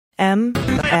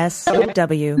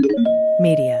MSW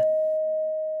Media.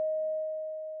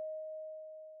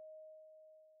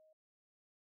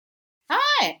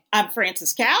 Hi, I'm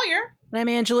Frances Callier. And I'm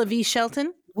Angela V.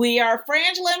 Shelton. We are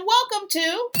Frangela, and welcome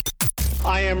to...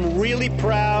 I am really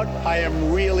proud. I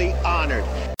am really honored.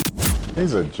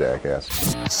 He's a jackass.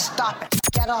 Stop it.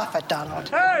 Get off it, Donald.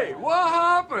 Hey, what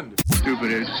happened?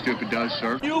 Stupid is, stupid does,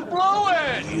 sir. You blew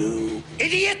it! You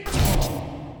idiot!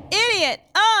 Idiot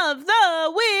of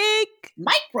the week.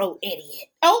 Micro idiot.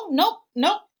 Oh,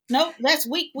 nope. That's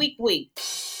weak.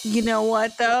 You know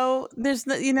what, though? There's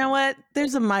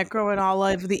a micro in all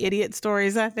of the idiot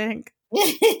stories, I think.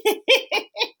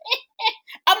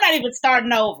 I'm not even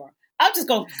starting over. I'm just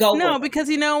going to go. No, because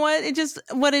you know what?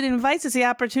 What it invites is the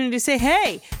opportunity to say,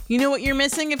 hey, you know what you're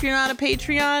missing if you're not a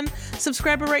Patreon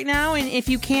subscriber right now? And if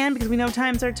you can, because we know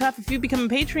times are tough, if you become a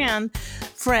Patreon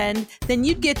friend, then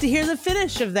you'd get to hear the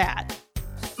finish of that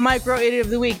Micro Idiot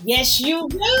of the Week. Yes, you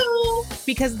do.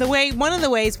 Because one of the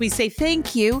ways we say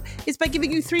thank you is by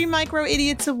giving you 3 Micro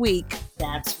Idiots a week.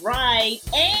 That's right.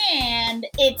 And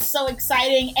it's so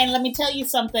exciting. And let me tell you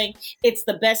something. It's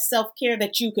the best self-care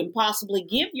that you can possibly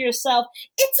give yourself.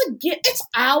 It's a gift. It's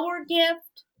our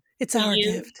gift. It's our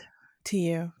gift to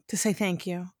you to say thank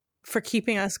you for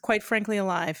keeping us, quite frankly,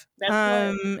 alive. That's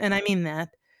right. And I mean that.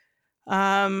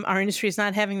 Our industry is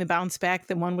not having the bounce back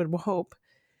that one would hope.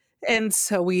 And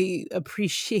so we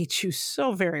appreciate you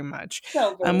so very much.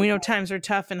 We know times are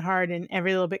tough and hard, and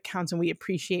every little bit counts, and we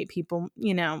appreciate people,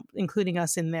 including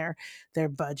us in their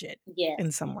budget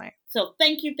in some way. So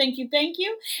thank you.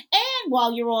 And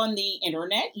while you're on the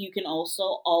internet, you can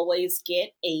also always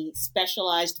get a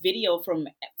specialized video from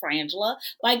Frangela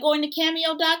by going to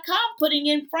cameo.com, putting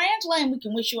in Frangela, and we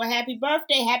can wish you a happy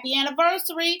birthday, happy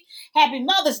anniversary, happy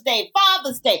Mother's Day,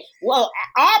 Father's Day, well,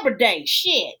 Arbor Day,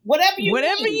 shit, whatever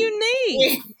you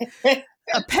need.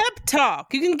 A pep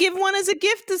talk. You can give one as a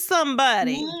gift to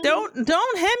somebody. Mm-hmm.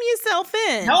 Don't hem yourself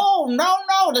in.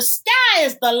 No. The sky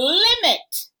is the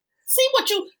limit.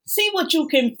 See what you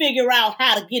can figure out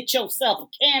how to get yourself a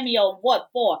cameo and what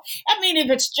for. I mean, if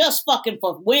it's just fucking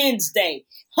for Wednesday,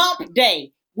 hump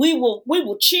day, we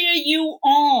will cheer you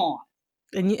on.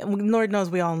 And Lord knows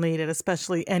we all need it,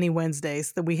 especially any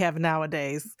Wednesdays that we have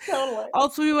nowadays. Totally.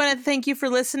 Also, we want to thank you for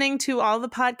listening to all the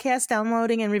podcasts,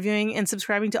 downloading and reviewing and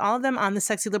subscribing to all of them on the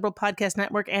Sexy Liberal Podcast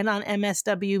Network and on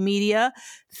MSW Media.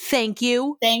 Thank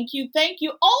you. Thank you.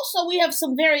 Also, we have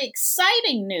some very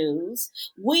exciting news.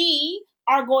 We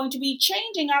are going to be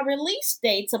changing our release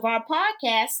dates of our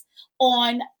podcast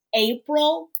on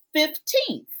April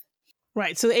 15th.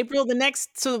 Right. So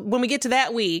when we get to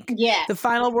that week, the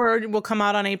final word will come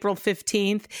out on April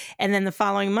 15th. And then the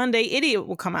following Monday, Idiot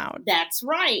will come out. That's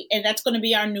right. And that's going to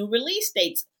be our new release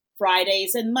dates,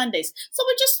 Fridays and Mondays. So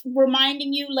we're just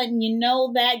reminding you, letting you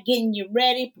know that, getting you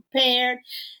ready, prepared.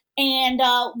 And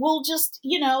we'll just,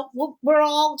 we're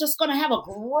all just going to have a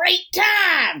great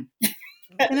time.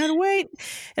 Cannot wait.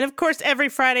 And of course, every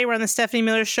Friday we're on the Stephanie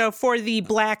Miller Show for the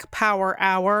Black Power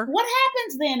Hour. What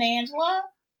happens then, Angela?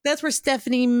 That's where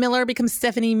Stephanie Miller becomes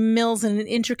Stephanie Mills in an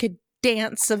intricate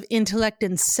dance of intellect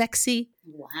and sexy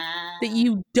that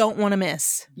you don't want to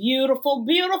miss. Beautiful.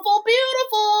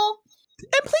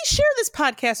 And please share this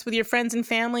podcast with your friends and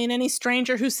family and any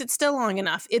stranger who sits still long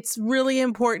enough. It's really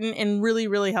important and really,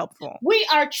 really helpful. We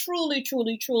are truly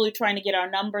trying to get our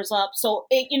numbers up. So,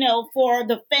 for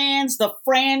the fans, the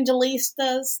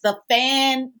Frangelistas, the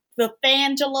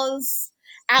Fangelas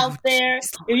out there,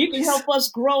 if you can help us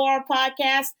grow our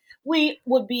podcast, we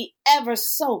would be ever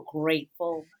so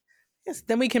grateful. Yes,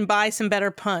 then we can buy some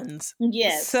better puns.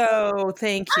 Yes. So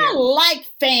thank you. I like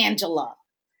Fangela.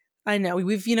 I know.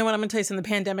 You know what? I'm going to tell you something. The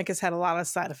pandemic has had a lot of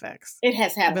side effects. It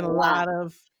has had a lot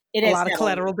of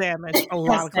collateral damage. A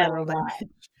lot of collateral damage.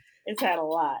 It's had a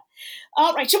lot.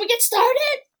 All right. Should we get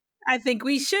started? I think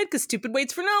we should, because stupid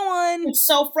waits for no one. It's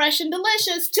so fresh and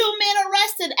delicious. 2 men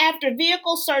arrested after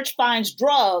vehicle search finds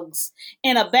drugs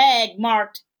in a bag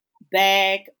marked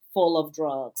bag full of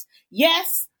drugs.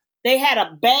 Yes, they had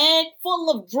a bag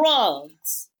full of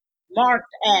drugs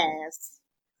marked as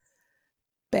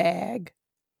bag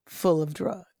full of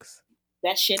drugs.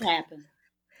 That shit happened.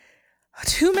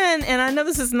 2 men, and I know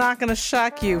this is not going to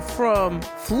shock you, from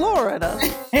Florida.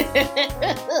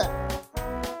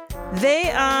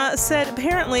 They said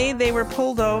apparently they were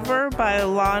pulled over by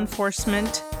law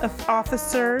enforcement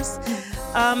officers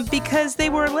because they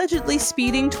were allegedly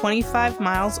speeding 25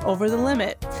 miles over the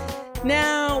limit.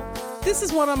 Now, this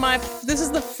is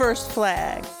the first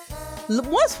flag.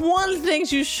 What's one of the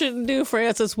things you shouldn't do,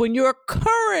 Frances, when you're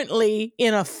currently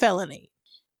in a felony?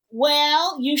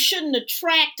 Well, you shouldn't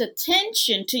attract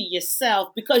attention to yourself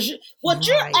because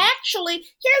you're actually,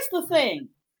 here's the thing.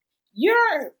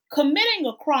 You're committing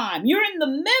a crime. You're in the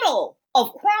middle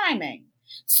of criming.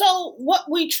 So what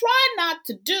we try not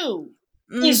to do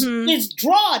is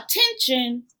draw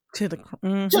attention to the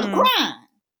crime.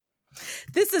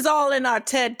 This is all in our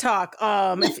TED Talk.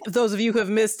 If those of you who have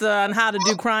missed on how to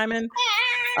do criming,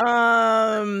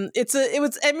 I know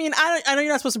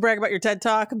you're not supposed to brag about your TED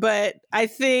Talk, but I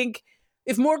think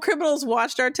if more criminals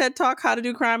watched our TED Talk, how to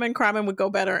do criming would go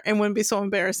better and wouldn't be so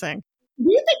embarrassing. Do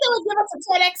you think they would give us a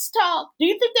TEDx talk? Do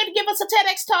you think they'd give us a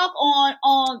TEDx talk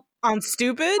on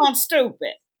stupid? On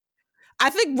stupid. I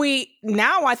think we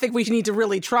need to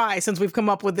really try since we've come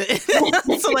up with it.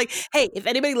 So like, hey, if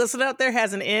anybody listening out there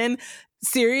has an in,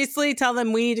 seriously, tell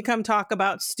them we need to come talk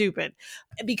about stupid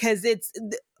because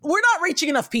we're not reaching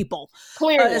enough people,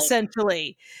 clearly,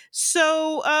 essentially.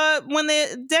 So when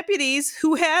the deputies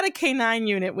who had a K-9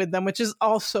 unit with them, which is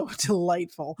also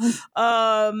delightful, because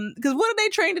what are they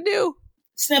trained to do?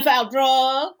 Sniff out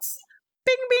drugs.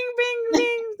 Bing, bing, bing,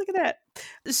 bing. Look at that.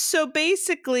 So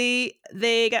basically,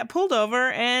 they got pulled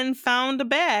over and found a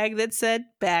bag that said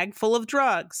bag full of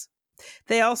drugs.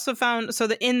 They also found,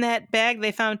 in that bag,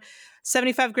 they found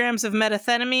 75 grams of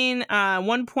methamphetamine,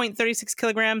 1.36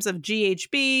 kilograms of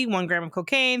GHB, 1 gram of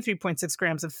cocaine, 3.6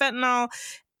 grams of fentanyl,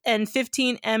 and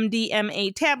 15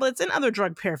 MDMA tablets and other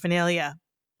drug paraphernalia.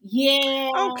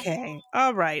 Yeah. Okay.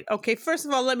 All right. Okay. First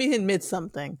of all, let me admit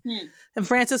something. And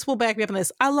Francis will back me up on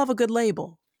this. I love a good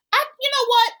label. You know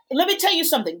what? Let me tell you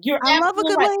something. I love a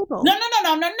good label.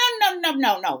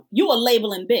 No. You a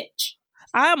labeling bitch.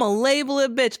 I'm a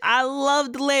labeling bitch. I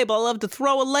love the label. I love to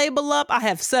throw a label up. I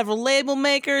have several label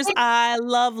makers. I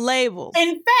love labels.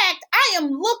 In fact, I am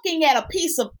looking at a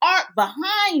piece of art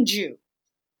behind you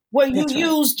where you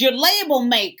used your label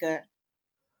maker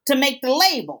to make the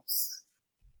labels.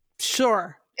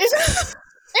 Sure. Is it?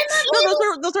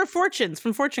 No, those are fortunes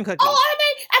from Fortune Cookies. Oh, are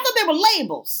they? I thought they were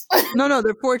labels. No,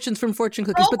 they're fortunes from Fortune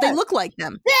Cookies, but they look like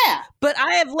them. Yeah. But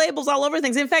I have labels all over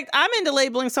things. In fact, I'm into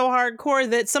labeling so hardcore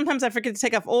that sometimes I forget to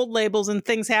take off old labels and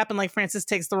things happen like Francis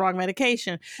takes the wrong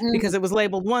medication because it was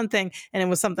labeled one thing and it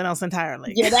was something else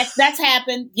entirely. Yeah, that's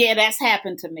happened. Yeah, that's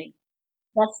happened to me.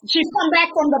 She's come back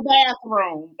from the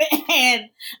bathroom and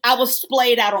I was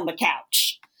splayed out on the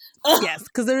couch. Yes,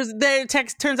 because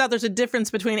turns out there's a difference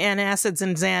between antacids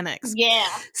and Xanax. Yeah.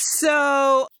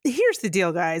 So here's the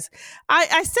deal, guys.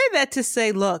 I say that to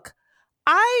say, look,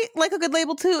 I like a good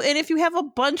label too. And if you have a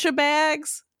bunch of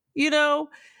bags, and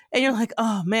you're like,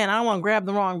 oh man, I don't want to grab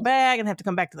the wrong bag and have to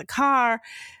come back to the car.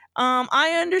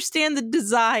 I understand the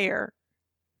desire,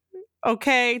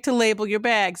 to label your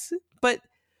bags, but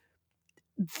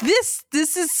this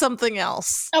is something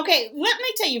else. Okay, let me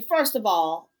tell you, first of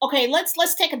all,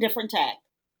 let's take a different tack.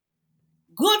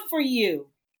 Good for you.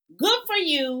 Good for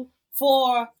you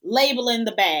for labeling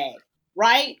the bag,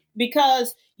 right?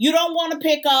 Because you don't want to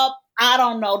pick up, I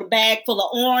don't know, the bag full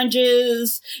of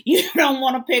oranges. You don't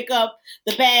want to pick up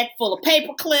the bag full of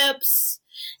paper clips.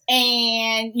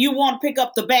 And you want to pick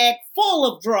up the bag full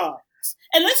of drugs.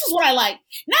 And this is what I like.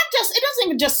 It doesn't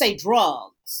even just say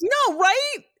drugs. No,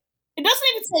 right? It doesn't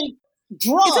even say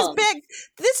drugs. It says bag.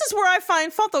 This is where I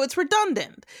find fault, though. It's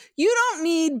redundant. You don't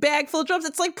need bag full of drugs.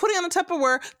 It's like putting on a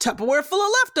Tupperware full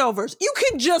of leftovers. You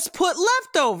can just put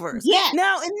leftovers. Yeah.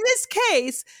 Now, in this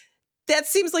case, that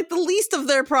seems like the least of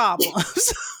their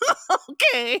problems.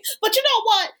 Okay. But you know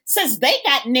what? Since they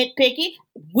got nitpicky,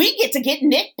 we get to get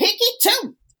nitpicky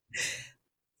too.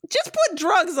 Just put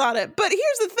drugs on it. But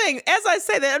here's the thing. As I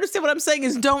say that, understand what I'm saying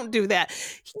is don't do that.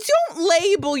 Don't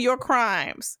label your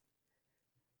crimes.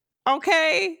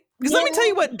 Okay? Because let me tell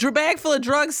you what bag full of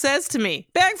drugs says to me.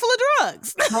 Bag full of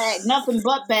drugs. Nothing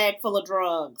but bag full of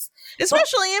drugs.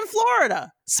 Especially in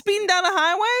Florida. Speeding down a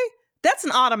highway, that's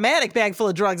an automatic bag full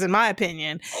of drugs in my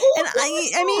opinion. And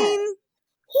I mean,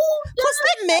 plus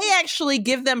that may actually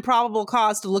give them probable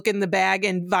cause to look in the bag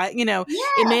and,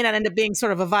 it may not end up being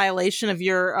sort of a violation of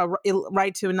your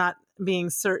right to not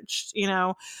being searched,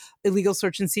 illegal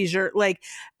search and seizure. Like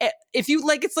if you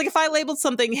it's like if I labeled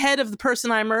something head of the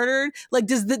person I murdered, like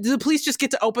do the police just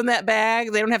get to open that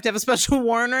bag? They don't have to have a special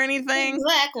warrant or anything?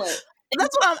 Exactly.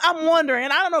 That's what I'm wondering.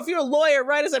 And I don't know if you're a lawyer,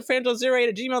 write us at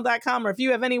frangela08@gmail.com, or if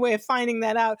you have any way of finding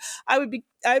that out. I'd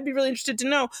be really interested to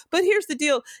know. But here's the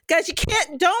deal. Guys,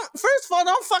 first of all,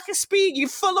 don't fucking speed. You're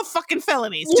full of fucking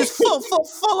felonies. Just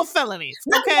full of felonies.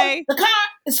 Okay? The car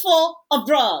is full of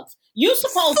drugs. You're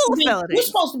supposed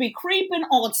to be creeping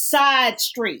on side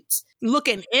streets.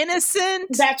 Looking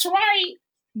innocent. That's right.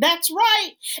 That's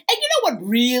right. And you know what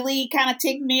really kind of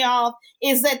ticked me off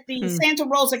is that the Santa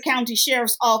Rosa County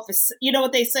Sheriff's Office, you know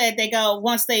what they said? They go,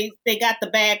 once they got the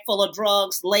bag full of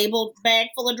drugs, labeled bag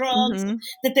full of drugs,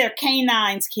 that their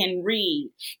canines can read.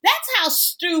 That's how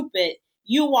stupid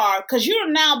you are, because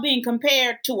you're now being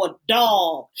compared to a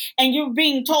dog, and you're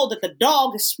being told that the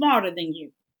dog is smarter than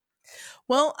you.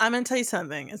 Well, I'm going to tell you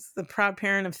something. As the proud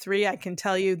parent of 3, I can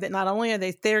tell you that not only are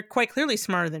they're quite clearly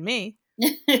smarter than me.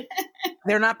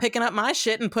 They're not picking up my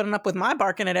shit and putting up with my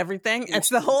barking at everything. It's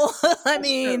the whole,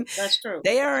 That's true.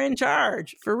 They are in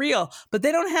charge for real, but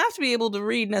they don't have to be able to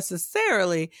read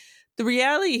necessarily. The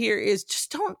reality here is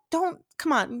just don't,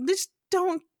 come on, just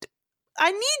don't.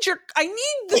 I need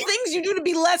the things you do to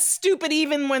be less stupid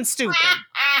even when stupid.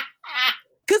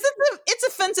 Because it's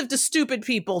offensive to stupid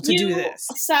people to do this.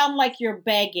 You sound like you're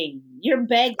begging. You're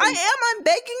begging. I am. I'm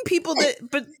begging people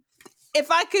but if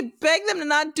I could beg them to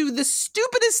not do the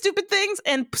stupidest stupid things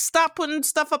and stop putting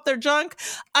stuff up their junk,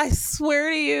 I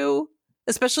swear to you,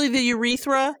 especially the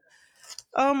urethra,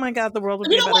 oh my God, the world would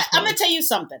be a better place. I'm going to tell you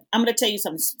something.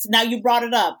 Now you brought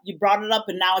it up.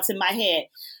 And now it's in my head.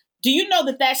 Do you know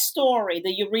that story,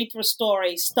 the urethra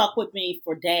story, stuck with me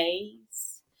for days?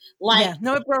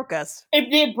 No, it broke us.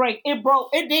 It did break. It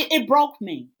broke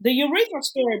me. The urethra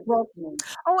story broke me.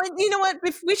 Oh, and you know what?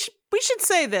 We should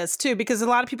say this too, because a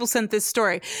lot of people sent this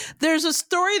story. There's a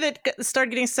story that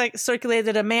started getting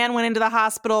circulated. A man went into the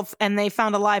hospital and they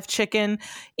found a live chicken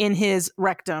in his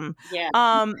rectum.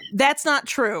 Yeah. That's not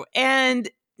true.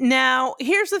 And now,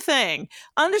 here's the thing.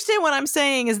 Understand what I'm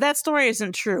saying is that story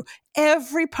isn't true.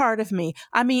 Every part of me,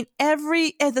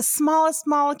 the smallest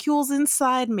molecules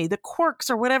inside me, the quarks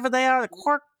or whatever they are, the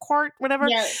quark, whatever,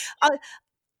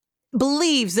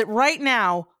 believes that right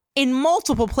now, in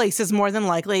multiple places more than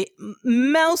likely,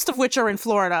 most of which are in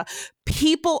Florida,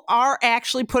 people are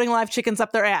actually putting live chickens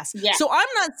up their ass. Yeah. So I'm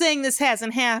not saying this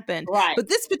hasn't happened, right. But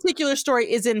this particular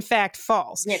story is in fact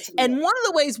false. Yes, and one of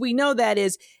the ways we know that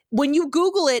is when you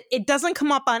Google it, it doesn't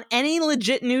come up on any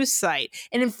legit news site.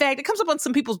 And in fact, it comes up on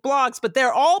some people's blogs, but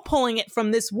they're all pulling it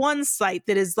from this one site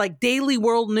that is like Daily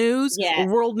World News or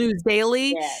World News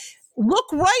Daily. Yes.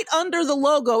 Look right under the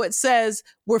logo. It says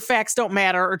where facts don't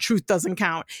matter or truth doesn't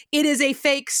count. It is a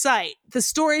fake site. The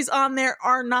stories on there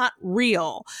are not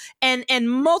real. And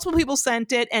multiple people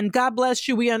sent it. And God bless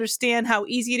you. We understand how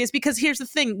easy it is, because here's the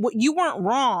thing. You weren't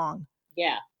wrong.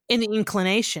 Yeah. In the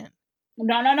inclination.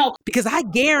 No. Because I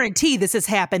guarantee this has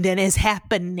happened and is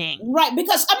happening. Right.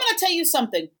 Because I'm going to tell you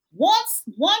something.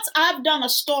 Once I've done a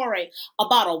story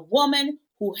about a woman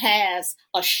who has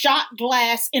a shot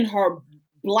glass in her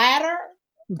bladder.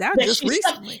 That just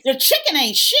recently. The chicken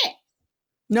ain't shit.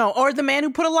 No, or the man who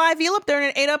put a live eel up there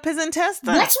and it ate up his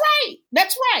intestines. That's right.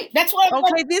 That's what.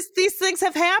 Okay, these things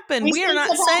have happened. We are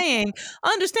not saying.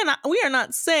 Understand? We are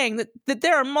not saying that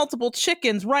there are multiple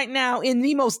chickens right now in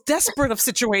the most desperate of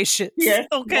situations. Yes,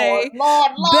 okay,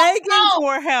 Lord, begging no.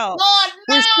 for help. Lord,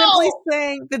 no. We're simply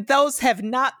saying that those have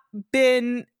not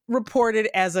been reported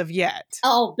as of yet.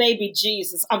 Oh, baby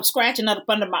Jesus! I'm scratching up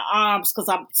under my arms because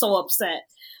I'm so upset.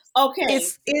 Okay,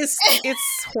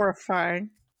 it's horrifying.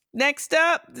 Next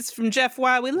up, this is from Jeff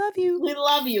Y. We love you. We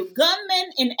love you.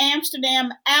 Gunman in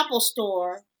Amsterdam Apple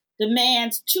store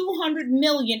demands $200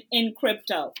 million in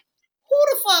crypto. Who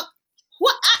the fuck?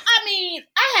 What?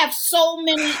 I have so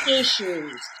many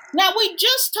issues. Now, we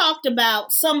just talked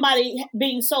about somebody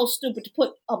being so stupid to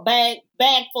put a bag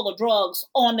full of drugs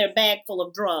on their bag full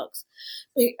of drugs.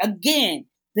 Again,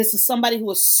 this is somebody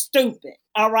who is stupid.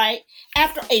 All right.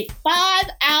 After a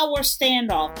 5-hour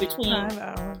standoff between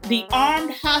the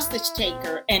armed hostage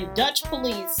taker and Dutch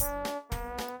police,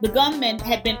 the gunman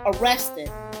had been arrested.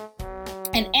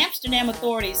 And Amsterdam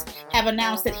authorities have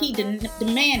announced that he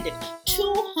demanded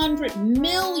 200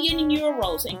 million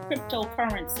euros in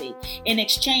cryptocurrency in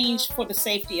exchange for the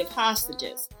safety of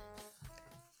hostages.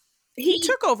 He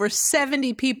took over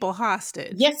 70 people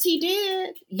hostage. Yes, he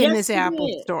did. In this Apple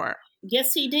store.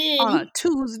 Yes, he did. On a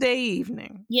Tuesday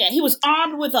evening. Yeah, he was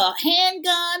armed with a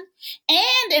handgun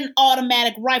and an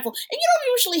automatic rifle. And you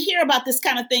don't usually hear about these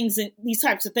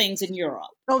types of things in Europe.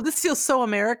 Oh, this feels so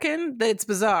American that it's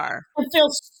bizarre. It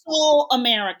feels so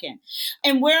American.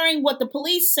 And wearing what the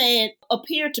police said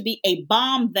appeared to be a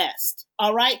bomb vest.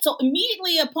 All right. So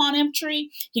immediately upon entry,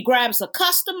 he grabs a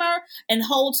customer and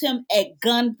holds him at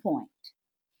gunpoint.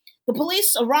 The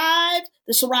police arrived.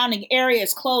 The surrounding area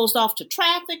is closed off to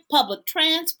traffic. Public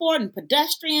transport and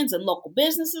pedestrians and local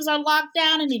businesses are locked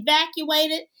down and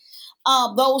evacuated.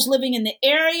 Those living in the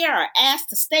area are asked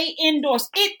to stay indoors.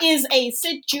 It is a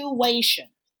situation.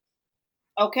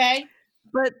 Okay?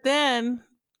 But then,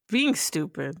 being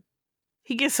stupid,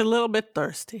 he gets a little bit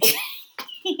thirsty.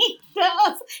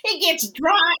 does. It gets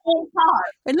dry and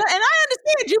hard. And I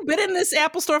understand you've been in this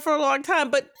Apple store for a long time,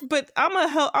 but I'm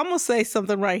gonna say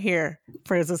something right here,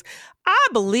 Francis. I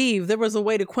believe there was a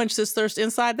way to quench this thirst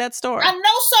inside that store. I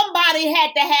know somebody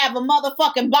had to have a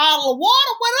motherfucking bottle of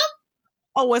water with them.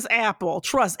 Oh, it's Apple.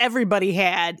 Trust, everybody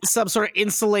had some sort of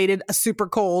insulated, super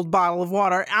cold bottle of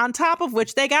water. On top of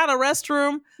which, they got a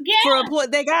restroom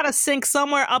they got a sink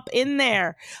somewhere up in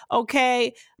there.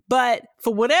 Okay, but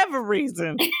for whatever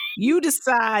reason, you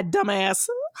decide, dumbass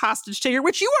hostage taker,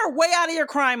 which you are way out of your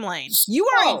crime lane. You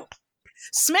are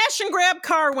smash and grab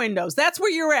car windows. That's where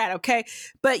you're at. Okay,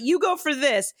 but you go for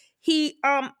this. He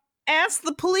asked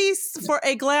the police for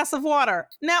a glass of water.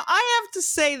 Now, I have to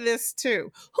say this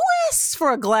too. Who asks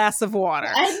for a glass of water?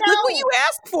 I know. Like, what you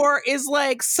ask for is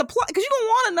like supply, because you don't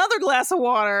want another glass of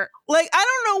water. Like, I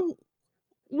don't know.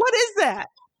 What is that?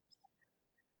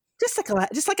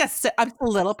 I'm a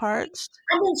little parched.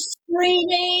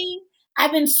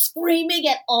 I've been screaming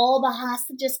at all the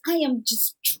hostages. I am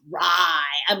just dry.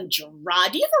 I'm dry.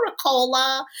 Do you have a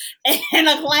cola and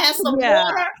a glass of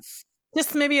water?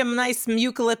 Just maybe a nice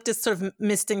eucalyptus sort of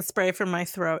misting spray for my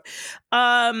throat.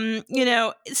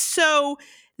 So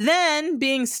then,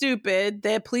 being stupid,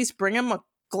 the police bring him a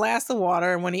glass of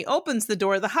water, and when he opens the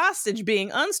door, the hostage, being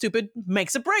unstupid,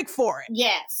 makes a break for it.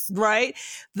 Yes. Right?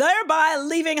 Thereby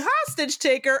leaving hostage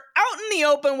taker out in the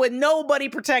open with nobody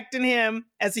protecting him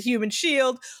as a human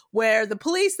shield, where the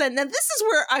police then, now this is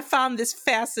where I found this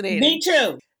fascinating. Me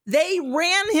too. They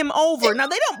ran him over. Now,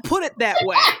 they don't put it that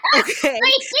way, okay?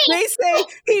 They say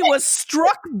he was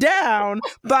struck down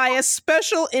by a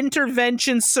special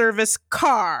intervention service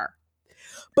car.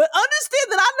 But understand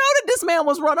that I know that this man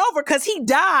was run over because he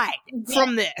died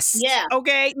from this. Yeah.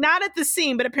 Okay? Not at the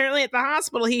scene, but apparently at the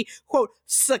hospital, he, quote,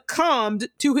 succumbed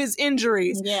to his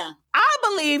injuries. Yeah. I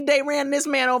believe they ran this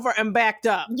man over and backed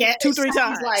up 2-3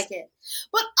 times. Like it.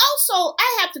 But also,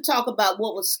 I have to talk about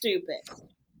what was stupid.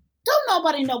 Don't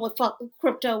nobody know what fucking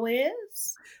crypto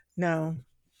is. No.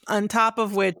 On top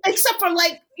of which... Except for 2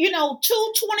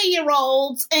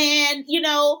 20-year-olds and,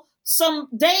 some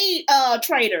day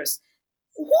traders.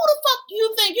 Who the fuck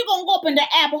you think you're going to go up into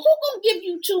Apple? Who going to give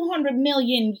you 200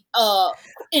 million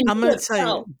in I'm going to crypto?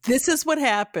 tell you, this is what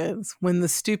happens when the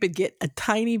stupid get a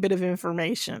tiny bit of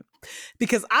information.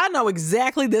 Because I know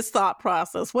exactly this thought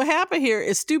process. What happened here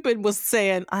is stupid was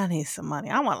saying, I need some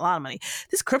money. I want a lot of money.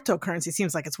 This cryptocurrency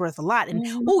seems like it's worth a lot. And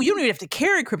you don't even have to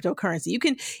carry cryptocurrency.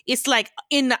 It's like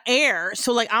in the air.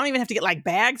 So I don't even have to get like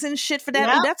bags and shit for that.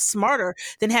 Yeah. Oh, that's smarter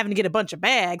than having to get a bunch of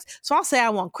bags. So I'll say I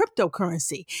want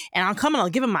cryptocurrency and I'll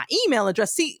give them my email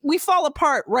address. See, we fall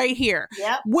apart right here.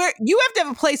 Yep. Where you have to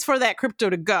have a place for that crypto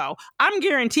to go. I'm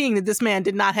guaranteeing that this man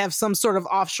did not have some sort of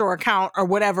offshore account or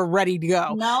whatever ready to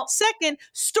go. No. Second,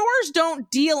 stores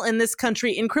don't deal in this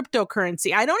country in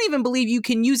cryptocurrency. I don't even believe you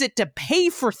can use it to pay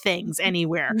for things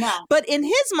anywhere. No. But in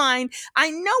his mind,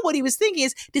 I know what he was thinking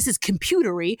is, this is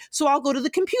computery, so I'll go to the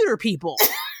computer people.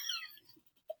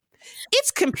 It's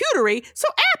computery, so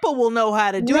Apple will know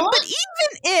how to do it. But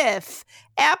even if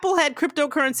Apple had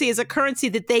cryptocurrency as a currency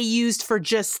that they used for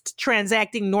just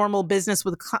transacting normal business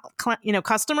with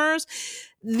customers,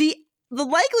 the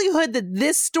likelihood that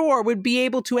this store would be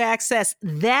able to access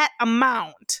that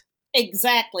amount.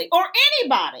 Exactly. Or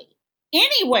anybody.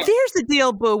 Anywhere. Here's the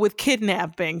deal, Boo, with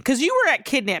kidnapping. Because you were at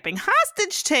kidnapping.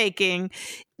 Hostage taking,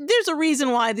 there's a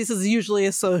reason why this is usually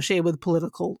associated with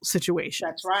political situations.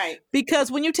 That's right. Because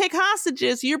when you take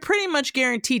hostages, you're pretty much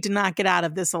guaranteed to not get out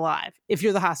of this alive if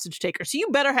you're the hostage taker. So you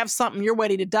better have something you're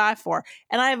ready to die for.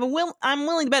 And I'm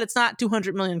willing to bet it's not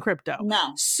 200 million crypto.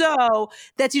 No. So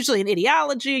that's usually an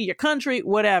ideology, your country,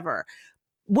 whatever.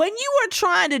 When you are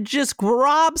trying to just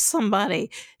rob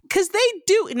somebody, because they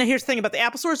do, and here's the thing about the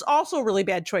Apple Store, is also a really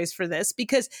bad choice for this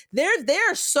because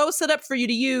they're so set up for you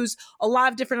to use a lot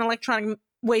of different electronic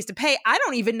ways to pay. I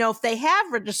don't even know if they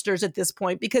have registers at this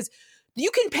point because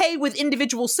you can pay with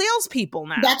individual salespeople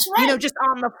now. That's right. Just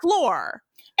on the floor.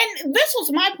 And this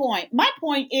was my point. My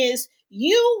point is,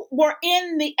 you were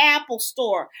in the Apple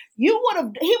Store. He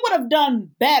would have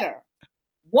done better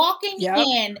walking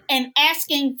in and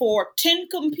asking for 10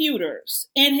 computers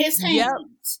in his hands. Yep.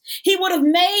 He would have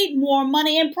made more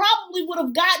money and probably would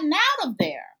have gotten out of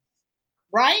there.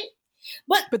 Right?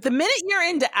 But the minute you're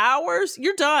into hours,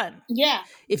 you're done. Yeah.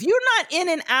 If you're not in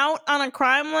and out on a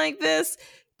crime like this,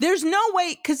 there's no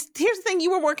way, because here's the thing, you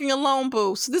were working alone,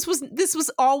 Boo. So this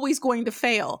was always going to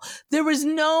fail. There was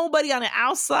nobody on the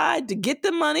outside to get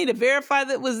the money, to verify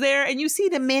that it was there. And you see,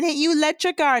 the minute you let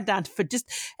your guard down for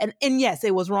and yes,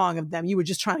 it was wrong of them. You were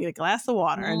just trying to get a glass of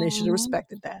water and they should have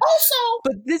respected that. Also,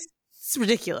 but this It's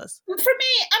ridiculous. For me,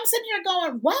 I'm sitting here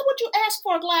going, why would you ask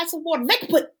for a glass of water? They could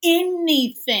put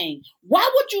anything. Why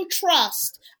would you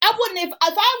trust? I wouldn't if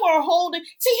I were holding.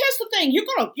 See, here's the thing: you're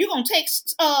gonna take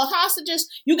hostages.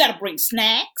 You got to bring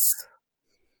snacks.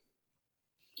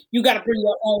 You got to bring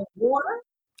your own water.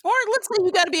 Or let's say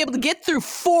you got to be able to get through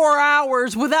 4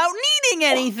 hours without needing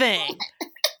anything.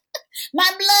 My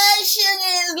blood sugar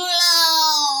is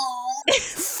low.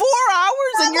 4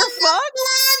 hours and you're fucked?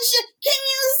 Can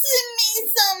you send me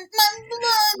some? My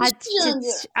blood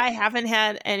sugar. I haven't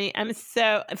had any.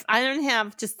 If I don't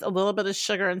have just a little bit of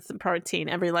sugar and some protein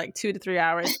every like 2 to 3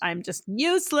 hours, I'm just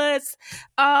useless.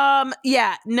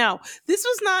 Yeah, no. This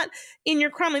was not in your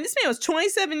crime line. This man was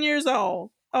 27 years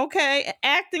old. Okay,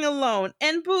 acting alone.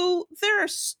 And boo,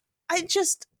 this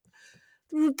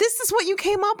is what you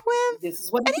came up with? This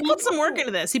is what and he put some work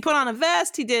into this. He put on a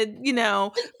vest, he did,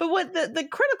 but what the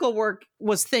critical work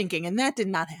was thinking, and that did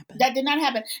not happen. That did not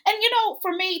happen. And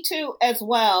for me too, as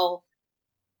well,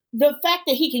 the fact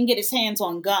that he can get his hands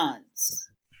on guns.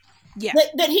 Yeah.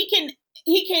 That he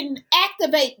can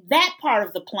activate that part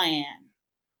of the plan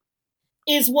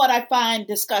is what I find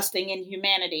disgusting in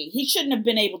humanity. He shouldn't have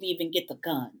been able to even get the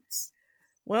guns.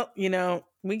 Well,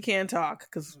 we can't talk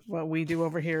because what we do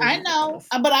over here. I know,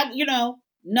 but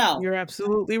no. You're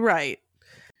absolutely right.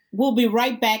 We'll be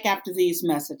right back after these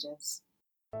messages.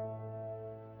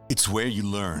 It's where you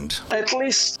learned. At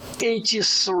least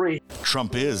 83.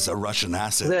 Trump is a Russian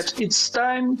asset. That it's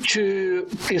time to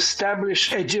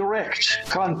establish a direct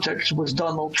contact with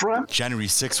Donald Trump. January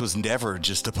 6th was never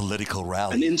just a political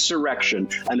rally. An insurrection,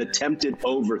 an attempted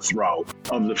overthrow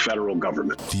of the federal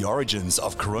government. The origins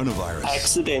of coronavirus.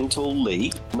 Accidental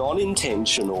leak,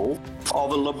 non-intentional,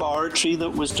 of a laboratory that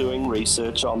was doing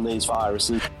research on these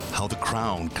viruses. How the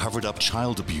Crown covered up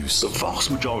child abuse. The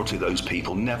vast majority of those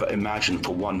people never imagined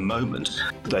for one moment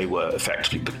they were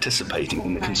effectively participating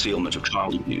in the concealment of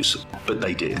child abuse, but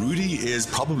they did. Rudy is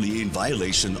probably in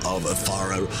violation of a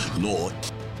FARA law.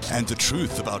 And the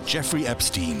truth about Jeffrey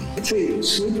Epstein. I tell you,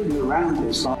 sleeping around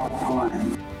is not a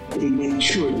crime. He made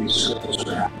sure these schools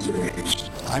were activated.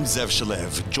 I'm Zev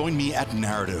Shalev. Join me at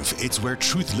Narrative. It's where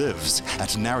truth lives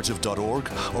at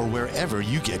narrative.org or wherever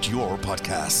you get your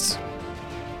podcasts.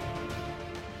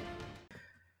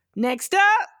 Next up.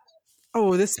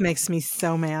 Oh, this makes me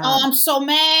so mad. Oh, I'm so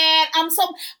mad. I'm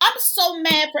so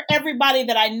mad for everybody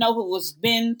that I know who has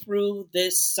been through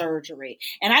this surgery.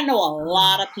 And I know a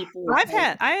lot of people. I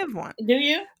have one. Do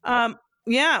you?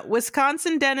 Yeah,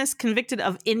 Wisconsin dentist convicted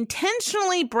of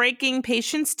intentionally breaking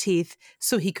patients' teeth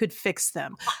so he could fix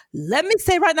them. Let me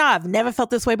say right now, I've never felt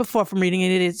this way before from reading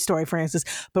an idiot story, Francis.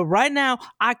 But right now,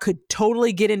 I could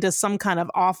totally get into some kind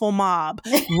of awful mob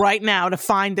right now to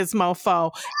find this mofo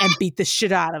and beat the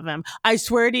shit out of him. I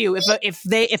swear to you,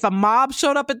 if a mob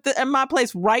showed up at my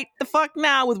place right the fuck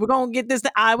now with we're gonna get this,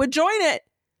 I would join it.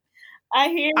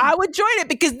 I would join it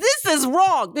because this is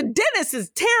wrong. The dentist is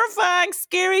terrifying,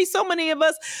 scary. So many of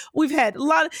us, we've had a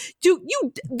lot of,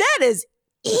 that is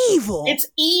evil. It's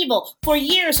evil. For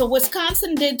years, a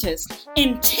Wisconsin dentist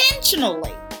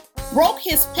intentionally broke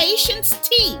his patient's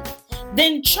teeth,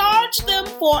 then charged them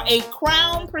for a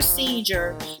crown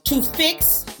procedure to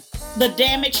fix the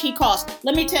damage he caused.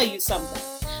 Let me tell you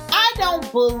something. I don't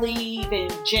believe in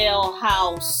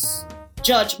jailhouse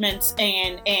judgments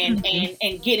and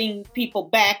getting people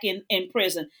back in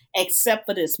prison, except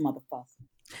for this motherfucker.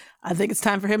 I think it's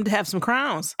time for him to have some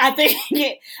crowns. I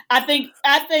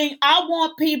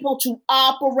want people to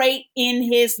operate in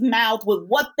his mouth with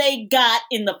what they got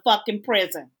in the fucking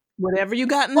prison. Whatever you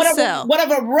got in the cell.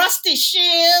 Whatever rusty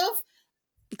shiv.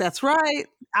 That's right.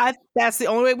 That's the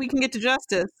only way we can get to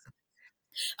justice.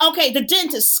 Okay, the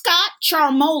dentist, Scott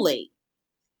Charmoli.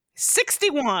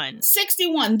 61.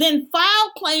 Then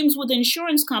filed claims with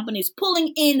insurance companies,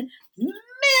 pulling in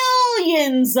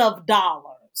millions of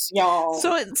dollars, y'all.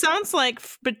 So it sounds like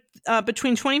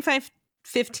between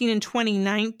 2015 and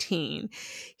 2019,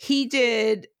 he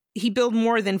billed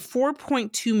more than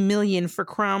 $4.2 million for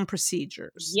crown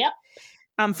procedures.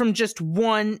 Yep. From just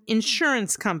one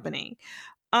insurance company.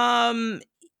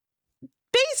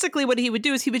 Basically, what he would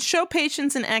do is he would show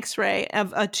patients an x-ray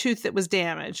of a tooth that was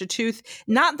damaged, a tooth,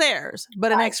 not theirs,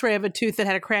 but an x-ray of a tooth that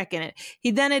had a crack in it.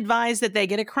 He then advised that they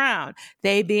get a crown.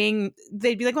 They'd be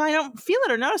like, well, I don't feel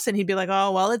it or notice it. And he'd be like,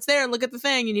 oh, well, it's there. Look at the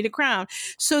thing. You need a crown.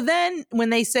 So then when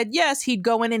they said yes, he'd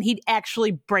go in and he'd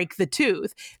actually break the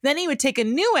tooth. Then he would take a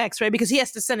new x-ray because he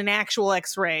has to send an actual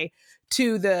x-ray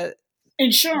to the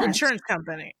insurance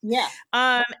company. Yeah.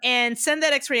 And send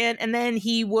that x-ray in, and then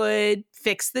he would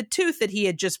fix the tooth that he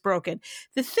had just broken.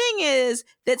 The thing is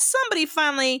that somebody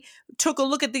finally took a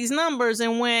look at these numbers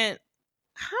and went,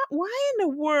 why in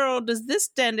the world does this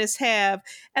dentist have?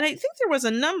 And I think there was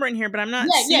a number in here, but I'm not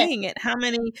seeing it. How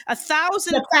many?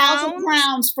 1,000 crowns? 1,000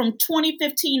 crowns from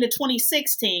 2015 to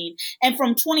 2016. And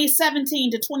from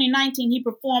 2017 to 2019, he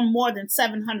performed more than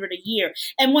 700 a year.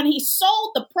 And when he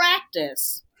sold the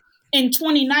practice in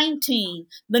 2019,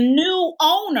 the new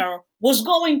owner was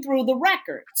going through the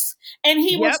records. And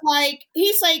he's like,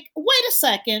 wait a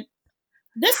second.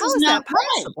 This is not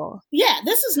possible. Right. Yeah,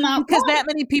 this is not because that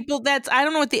many people. I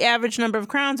don't know what the average number of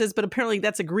crowns is, but apparently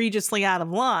that's egregiously out of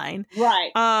line.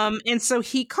 Right. And so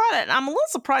he caught it. I'm a little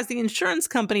surprised the insurance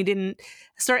company didn't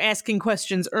start asking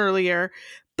questions earlier.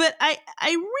 But I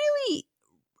really,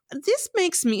 this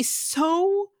makes me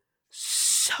so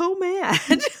mad.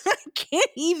 I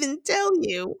can't even tell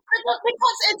you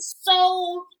because it's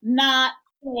so not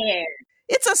fair.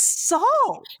 It's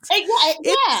assault.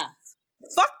 Yeah.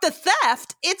 Fuck the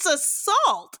theft. It's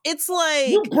assault. It's like,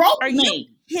 you broke me.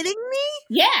 You kidding me?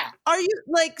 Yeah. Are you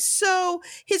so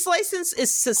his license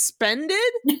is suspended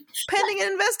pending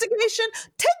an investigation?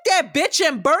 Take that bitch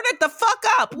and burn it the fuck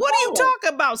up. What are you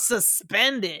talking about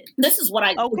suspended? This is what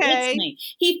gets me.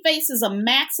 He faces a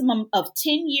maximum of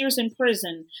 10 years in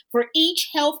prison for each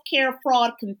healthcare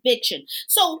fraud conviction.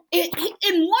 So in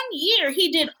 1 year,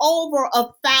 he did over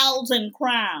 1,000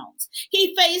 crowns.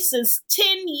 He faces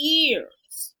 10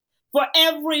 years for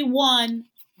every one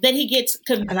that he gets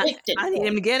convicted. I need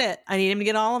him to get it. I need him to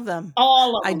get all of them.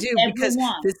 All of them. I do, because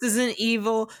this is an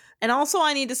evil. And also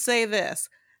I need to say this.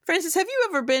 Frances, have you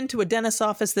ever been to a dentist's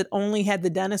office that only had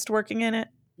the dentist working in it?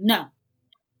 No.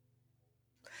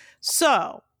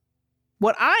 So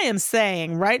what I am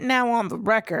saying right now on the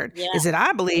record is that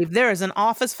I believe there is an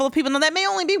office full of people. Now, that may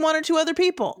only be 1 or 2 other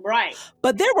people. Right.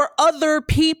 But there were other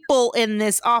people in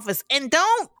this office. And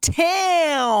don't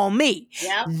tell me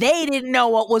they didn't know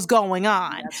what was going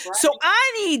on. That's right. So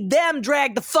I need them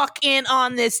dragged the fuck in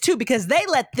on this, too, because they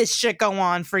let this shit go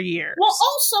on for years. Well,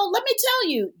 also, let me tell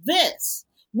you this.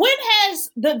 When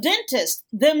has the dentist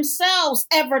themselves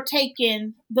ever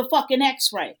taken the fucking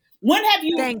x-ray? When have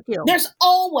you? Thank you. There's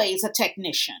always a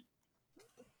technician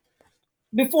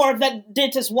before the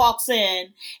dentist walks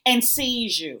in and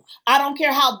sees you. I don't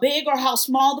care how big or how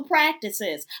small the practice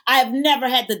is. I have never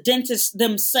had the dentists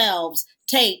themselves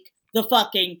take the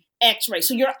fucking x-ray.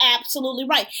 So you're absolutely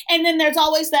right. And then there's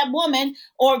always that woman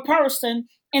or person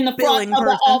in the front of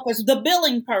the office, the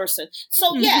billing person.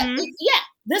 So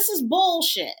this is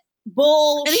bullshit.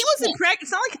 Bullshit. And he was in practice.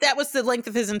 It's not like that was the length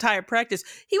of his entire practice.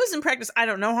 He was in practice, I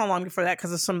don't know how long before that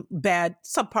because of some bad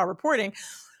subpar reporting.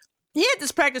 He had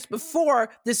this practice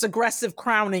before this aggressive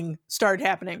crowning started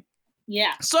happening.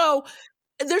 Yeah. So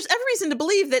there's every reason to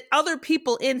believe that other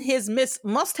people in his midst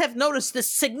must have noticed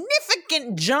this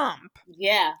significant jump.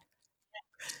 Yeah.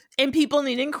 In people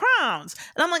needing crowns.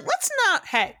 And I'm like,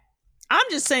 I'm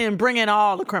just saying bring in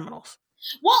all the criminals.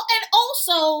 Well, and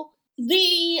also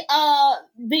the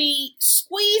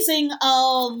squeezing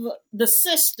of the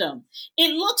system.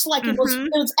 It looks like it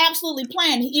was absolutely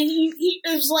planned. It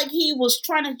was like he was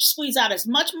trying to squeeze out as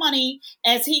much money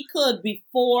as he could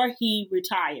before he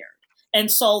retired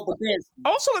and sold the business.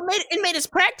 Also, it made his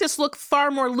practice look far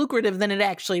more lucrative than it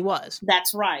actually was.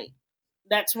 That's right.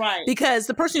 That's right. Because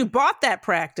the person who bought that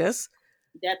practice,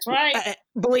 that's right,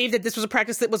 believed that this was a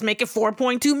practice that was making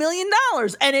 $4.2 million,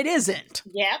 and it isn't.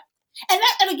 Yep.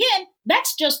 And again,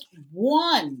 that's just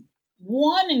one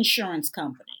insurance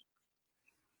company.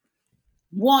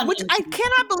 Which I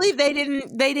cannot believe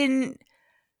they didn't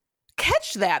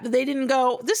catch that. They didn't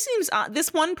go, this seems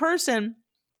this one person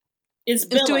is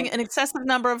doing an excessive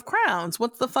number of crowns.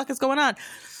 What the fuck is going on?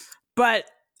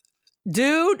 But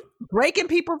dude, breaking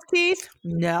people's teeth?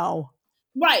 No.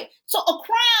 Right. So a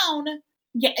crown,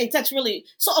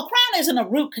 so a crown isn't a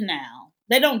root canal.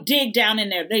 They don't dig down in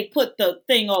there. They put the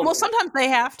thing over. Well, sometimes they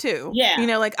have to. Yeah.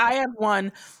 Like I have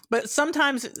one, but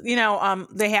sometimes,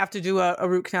 they have to do a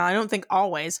root canal. I don't think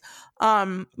always.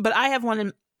 But I have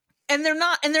one and they're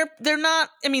not,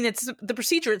 I mean, it's the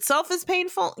procedure itself is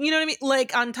painful. You know what I mean?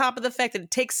 Like on top of the fact that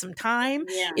it takes some time.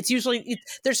 Yeah. It's usually,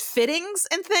 there's fittings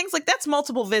and things like that's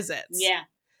multiple visits. Yeah.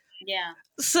 Yeah.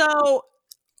 So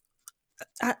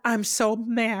I'm so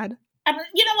mad.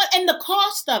 You know what? And the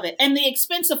cost of it and the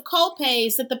expensive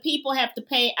co-pays that the people have to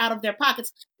pay out of their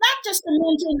pockets, not just to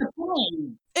mention the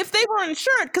plane. If they were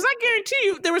insured, because I guarantee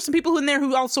you there were some people in there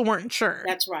who also weren't insured.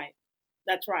 That's right.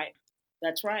 That's right.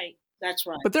 That's right. That's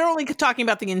right. But they're only talking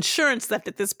about the insurance theft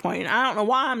at this point. I don't know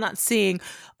why I'm not seeing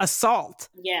assault.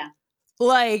 Yeah.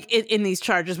 Like in these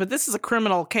charges, but this is a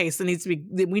criminal case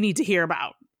that we need to hear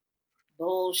about.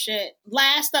 Bullshit.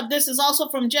 Last up, this is also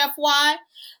from Jeff Y.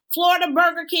 Florida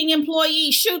Burger King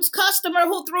employee shoots customer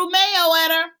who threw mayo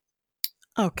at her.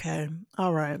 Okay.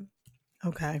 All right.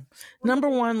 Okay. Number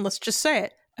one, let's just say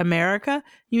it. America,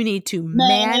 you need to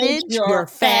manage your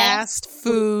fast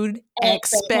food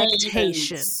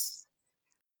expectations.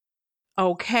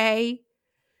 Okay?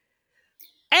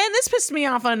 And this pissed me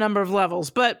off on a number of levels,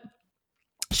 but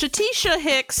Shatisha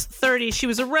Hicks, 30, she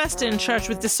was arrested and charged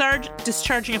with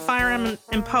discharging a firearm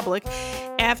in public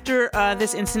after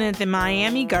this incident at the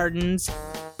Miami Gardens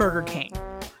Burger King.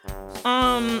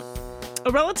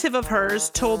 A relative of hers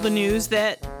told the news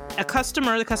that the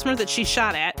customer that she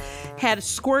shot at, had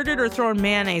squirted or thrown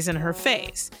mayonnaise in her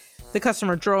face. The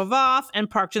customer drove off and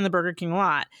parked in the Burger King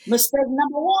lot. Mistake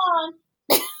number one.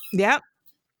 Yep.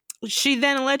 She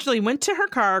then allegedly went to her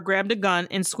car, grabbed a gun,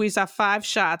 and squeezed off 5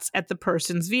 shots at the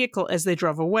person's vehicle as they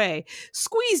drove away.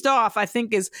 Squeezed off, I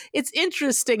think, it's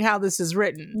interesting how this is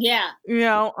written. Yeah. You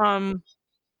know,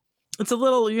 it's a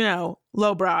little,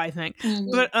 lowbrow, I think. Mm-hmm.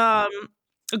 But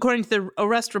according to the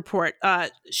arrest report,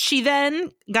 she then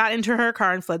got into her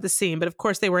car and fled the scene. But of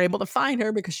course, they were able to find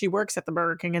her because she works at the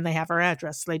Burger King and they have her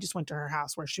address. So they just went to her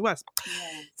house where she was.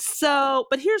 Yeah. So,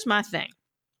 but here's my thing.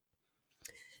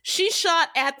 She shot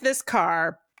at this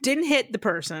car, didn't hit the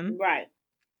person. Right.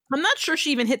 I'm not sure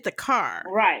she even hit the car.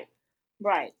 Right.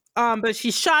 But she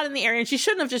shot in the area and she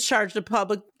shouldn't have discharged the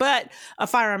public, but a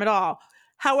firearm at all.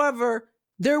 However,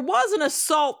 there was an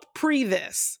assault pre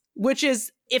this, which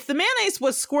is if the mayonnaise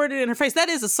was squirted in her face, that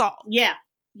is assault. Yeah.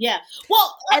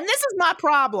 Well, and this is my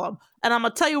problem. And I'm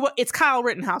going to tell you what, it's Kyle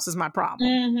Rittenhouse is my problem.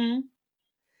 Mm-hmm.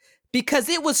 Because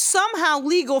it was somehow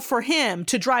legal for him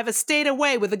to drive a state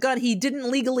away with a gun he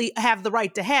didn't legally have the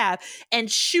right to have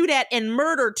and shoot at and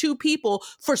murder 2 people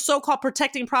for so-called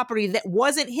protecting property that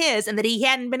wasn't his and that he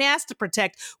hadn't been asked to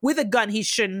protect with a gun he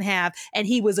shouldn't have, and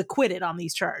he was acquitted on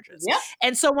these charges. Yep.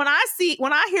 And so when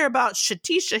I hear about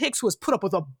Shatisha Hicks, who was put up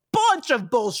with a bunch of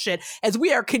bullshit, as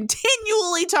we are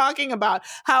continually talking about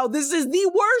how this is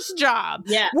the worst job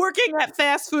working at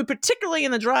fast food, particularly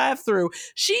in the drive-thru.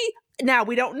 Now,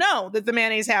 we don't know that the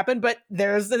mayonnaise happened, but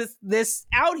there's this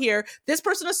out here. This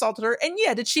person assaulted her. And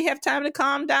did she have time to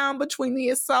calm down between the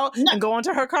assault and go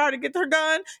into her car to get her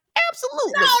gun?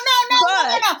 Absolutely. No.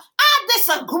 I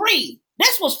disagree.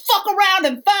 This was fuck around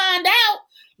and find out.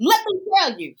 Let me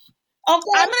tell you. Okay.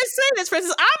 I'm going to say this, for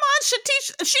instance. I'm on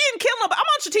Shatisha. She didn't kill nobody. I'm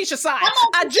on Shatisha's side. I'm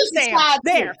on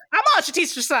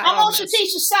Shatisha's side. I'm on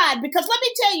Shatisha's side because let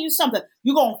me tell you something.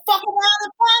 You going to fuck around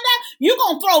and find out? You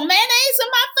going to throw mayonnaise in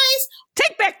my face?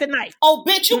 Take back the knife. Oh,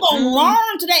 bitch, you going to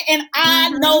learn today. And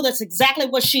I know that's exactly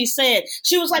what she said.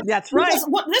 She was like, that's right. This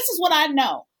is what I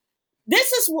know.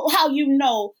 This is how you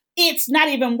know it's not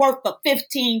even worth the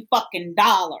 $15 fucking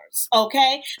dollars.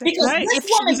 Okay? Because if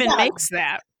she even makes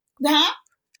that. Huh?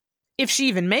 If she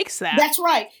even makes that. That's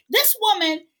right. This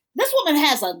woman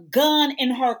has a gun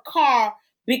in her car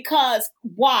because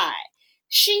why?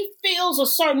 She feels a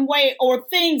certain way or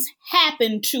things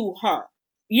happen to her.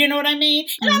 You know what I mean?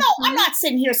 And I'm not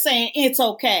sitting here saying it's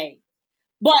okay,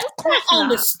 but I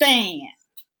understand.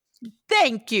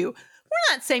 Thank you.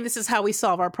 We're not saying this is how we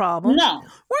solve our problems. No.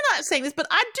 We're not saying this, but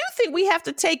I do think we have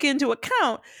to take into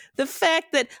account the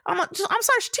fact that, I'm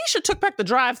sorry, Shatisha took back the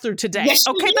drive-thru today. Yes,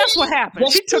 that's what happened.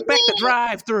 Yes, she took back the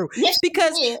drive-thru. Yes,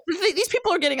 because these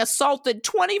people are getting assaulted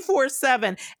 24/7,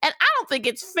 and I don't think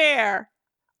it's fair.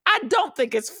 I don't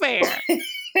think it's fair.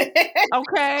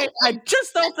 Okay? I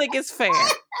just don't think it's fair.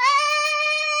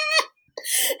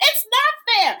 It's not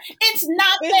fair. It's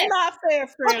not fair,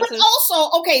 Francis. But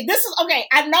also,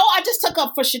 I know I just took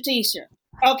up for Shatisha,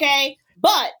 okay?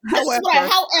 But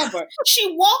however,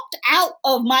 she walked out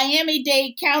of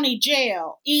Miami-Dade County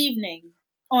Jail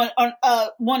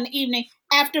one evening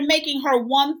after making her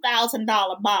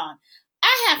 $1,000 bond.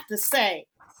 I have to say,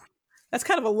 that's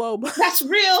kind of a low. That's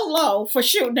real low for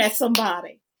shooting at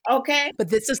somebody, okay? But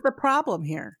this is the problem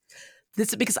here.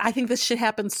 Because I think this shit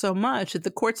happens so much that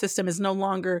the court system is no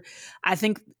longer, I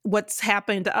think what's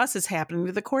happening to us is happening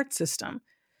to the court system.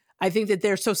 I think that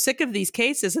they're so sick of these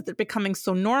cases that they're becoming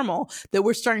so normal that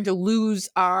we're starting to lose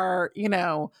our,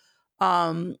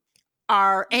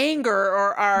 our anger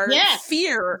or our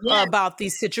fear about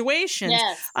these situations.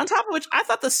 Yes. On top of which, I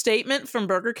thought the statement from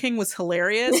Burger King was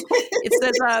hilarious. It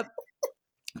says,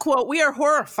 quote, "We are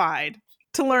horrified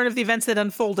to learn of the events that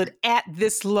unfolded at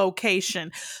this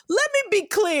location." Let me be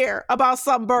clear about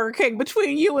some, Burger King,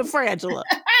 between you and Frangela.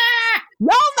 Y'all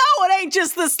know it ain't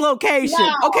just this location.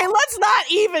 No. Okay, let's not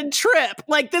even trip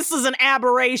like this is an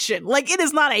aberration. Like it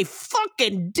is not a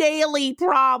fucking daily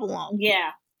problem.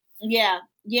 Yeah.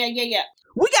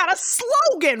 We got a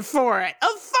slogan for it.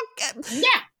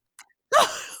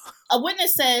 A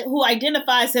witness said, who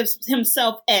identifies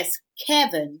himself as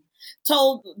Kevin,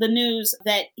 told the news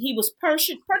that he was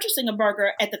purchasing a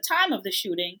burger at the time of the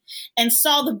shooting and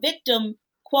saw the victim,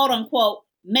 quote unquote,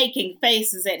 making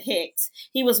faces at Hicks.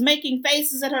 He was making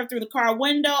faces at her through the car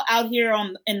window out here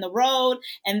in the road,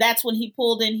 and that's when he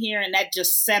pulled in here, and that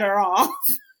just set her off.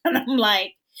 And I'm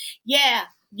like, yeah.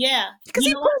 Because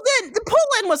he pulled in. The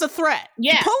pull-in was a threat.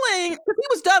 Yeah. The pull-in, he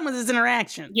was done with his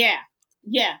interaction. Yeah.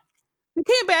 He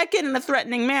came back in a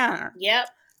threatening manner. Yep.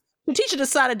 Shatisha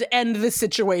decided to end this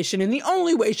situation in the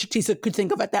only way Shatisha could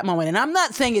think of at that moment. And I'm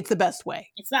not saying it's the best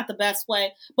way. It's not the best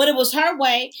way, but it was her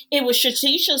way. It was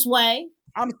Shatisha's way.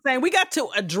 I'm saying we got to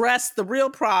address the real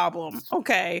problem,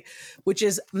 okay, which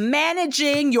is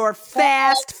managing your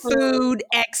fast food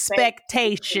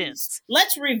expectations.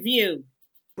 Let's review.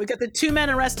 We got the 2 men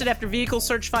arrested after vehicle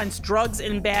search finds drugs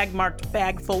in bag marked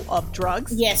bag full of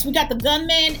drugs. Yes, we got the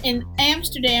gunman in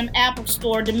Amsterdam Apple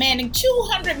Store demanding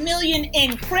 $200 million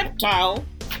in crypto.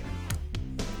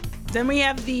 Then we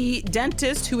have the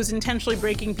dentist who was intentionally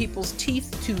breaking people's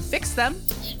teeth to fix them.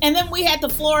 And then we had the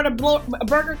Florida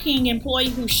Burger King employee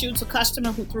who shoots a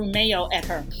customer who threw mayo at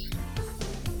her.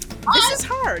 This is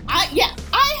hard. I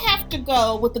have to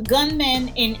go with the gunman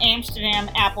in Amsterdam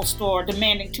Apple Store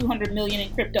demanding $200 million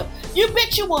in crypto. You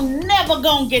bet you will never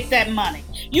gonna get that money.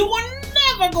 You were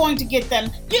never going to get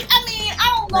them.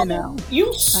 I don't know. I know.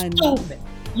 You stupid.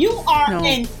 You are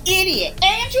an idiot.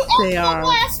 And you ask for a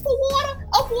glass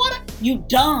of water? You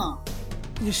dumb.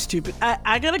 You're stupid.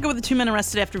 I gotta go with the 2 men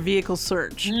arrested after vehicle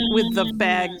search with the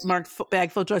bag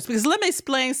full of drugs. Because let me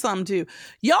explain something to you.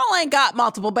 Y'all ain't got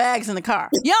multiple bags in the car.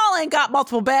 Y'all ain't got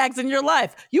multiple bags in your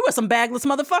life. You are some bagless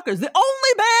motherfuckers. The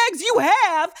only bags you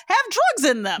have drugs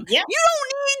in them. Yep. You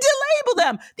don't need to label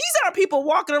them. These aren't people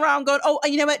walking around going, oh,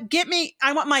 you know what?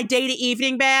 I want my day to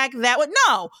evening bag. That would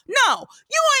no.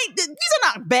 You ain't. These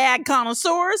are not bag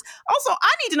connoisseurs. Also,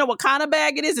 I need to know what kind of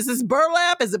bag it is. Is this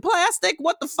burlap? Is it plastic?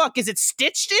 What the fuck? Is it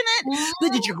stitched in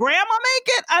it? Did your grandma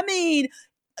make it? I mean,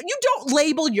 you don't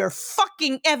label your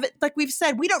fucking evidence. Like we've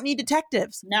said, we don't need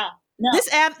detectives. No. This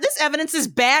evidence is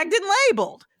bagged and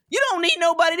labeled. You don't need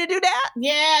nobody to do that.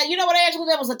 Yeah, you know what, Angela?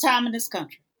 There was a time in this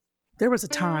country. There was a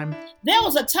time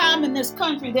in this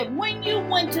country that when you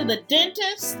went to the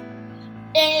dentist,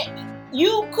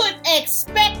 you could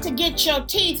expect to get your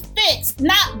teeth fixed,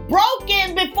 not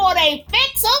broken before they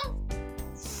fix them.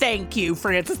 Thank you,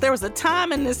 Francis. There was a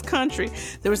time in this country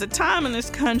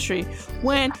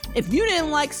when if you didn't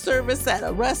like service at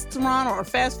a restaurant or a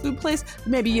fast food place,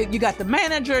 maybe you got the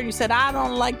manager and you said, I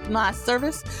don't like my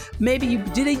service. Maybe you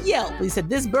did a Yelp. You said,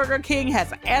 this Burger King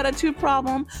has an attitude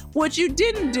problem. What you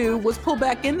didn't do was pull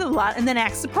back into the lot and then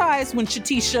act surprised when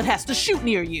Shatisha has to shoot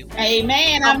near you.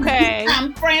 Amen.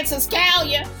 I'm Francis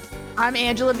Callier. I'm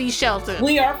Angela V. Shelton.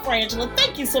 We are Frangela.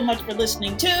 Thank you so much for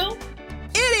listening to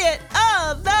Idiot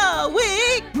of the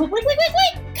Week.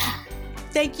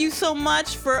 Thank you so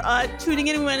much for tuning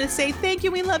in. We want to say thank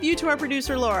you. We love you to our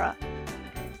producer, Laura.